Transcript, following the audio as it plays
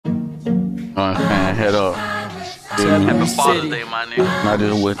know what I'm saying? Head up. Happy Father's Day, my nigga. I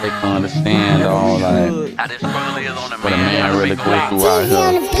just wish they could understand all like How this struggle is on a what a man. man really go through out here.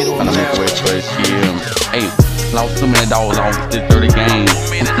 Trying to make a way for his kid. Hey, lost too many dollars off this dirty game.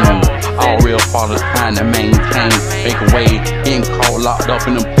 All real fathers trying to maintain, make a way, getting caught locked up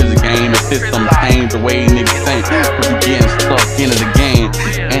in the prison game. The system changed the way niggas think. You getting stuck into the game,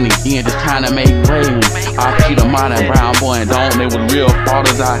 and again just trying to make way. I see the modern brown boy and don't. They was real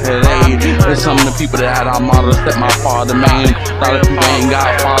fathers out here. There's some of the people that had our models that my father man. A lot of people ain't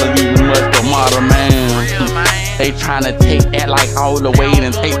got fathers even much the model man. They tryna take that like all the weight and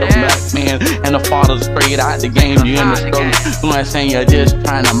take the black man and the father straight out the game. You in the struggle, you know what I'm saying? You're just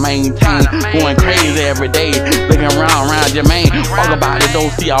trying to maintain, going crazy every day, looking around your man. Talk about it, don't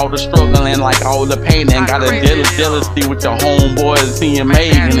see all the struggling, like all the pain, and got a jealousy with your homeboys, see you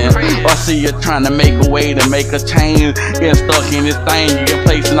making it. Or see you trying to make a way to make a change, getting stuck in this thing, you get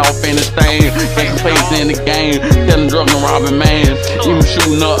placing off in this thing, getting placed in the game, telling drug and robbing man, even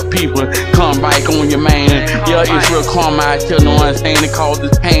shooting up people, come back on your man. Yeah, it's real calm out here, know what I'm saying? It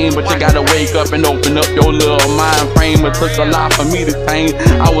causes pain, but you gotta wake up and open up your little mind frame. It took a lot for me to change.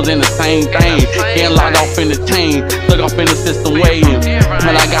 I was in the same thing, getting locked off in the chain, stuck off in the system waiting.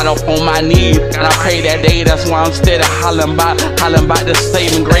 But I got off on my knees and I prayed that day. That's why I'm steady hollering about the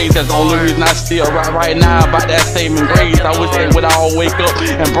saving grace. That's the only reason I still right now about that saving grace. I wish they would all wake up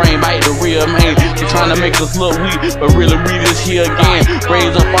and bring back the real man. They're trying to make us look weak, but really we just here again.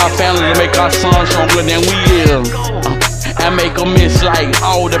 Raise up our families and make our sons stronger than we is. And make them miss like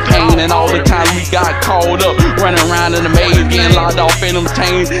all the pain and all the time we got caught up, running around in the maze, getting locked off in them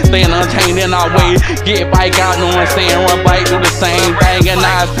chains, staying untamed in our ways. Get bike out, know what I'm saying? Run bike, do the same thing. And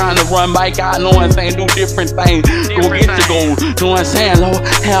now it's time to run bike out, know what I'm saying? Do different things. Go get your goals, know what I'm saying? Lord,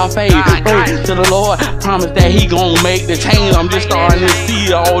 have faith, pray to the Lord. Promise that He gon' make the change. I'm just starting to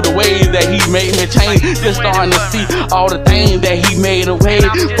see all the ways that He made me change. Just starting to see all the things that He made a way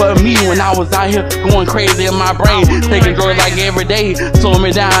for me when I was out here going crazy in my brain, taking drugs like every day, slow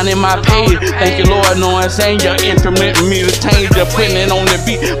me down in my pain. Thank you, Lord, know what I'm saying? You're implementing me to change. You're putting it on the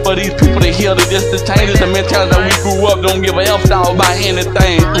beat for these people to hear that just to change. It's the mentality that we grew up, don't give a F dog by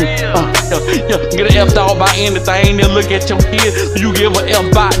anything. Get a F dog by anything. Then look at your kids, you give a F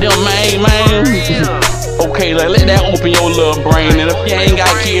by them, man. Okay, like, let that open your little brain. And if you ain't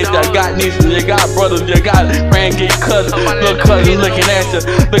got kids, you got nieces, you got brothers, you got grandkids, cousins, little cousins looking at you,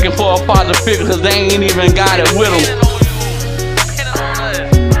 looking for a father figure, cause they ain't even got it with them.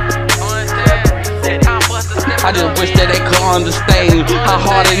 I just wish that they could understand how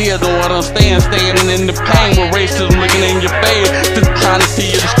hard it is to understand, standing in the pain with racism looking in your face, just trying to see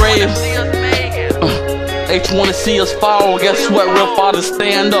you disgrace. They just wanna see us fall. Guess what? Real fathers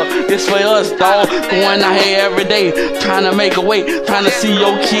stand up. This for us, dawg. Going out here every day, trying to make a way, trying to see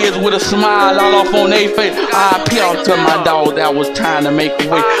your kids with a smile all off on their face. RIP off to my dog that was trying to make a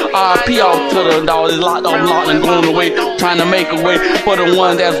way. RIP off to the dog that's locked and going away, trying to make a way for the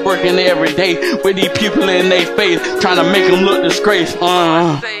ones that's working every day with these people in their face, trying to make them look disgraced.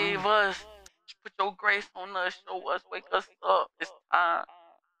 Save us. Put your grace on us. Show us. Wake us up. It's time.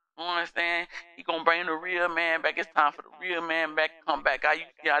 You know what I'm saying? He gonna bring the real man back. It's time for the real man back to come back out. You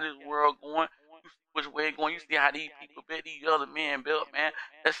see how this world going. You see which way it going. You see how these people built, these other men built, man.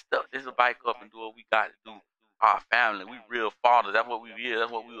 Let's step this bike up and do what we got to do. Our family. We real fathers. That's what we is.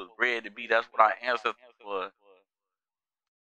 That's what we was bred to be. That's what our ancestors were.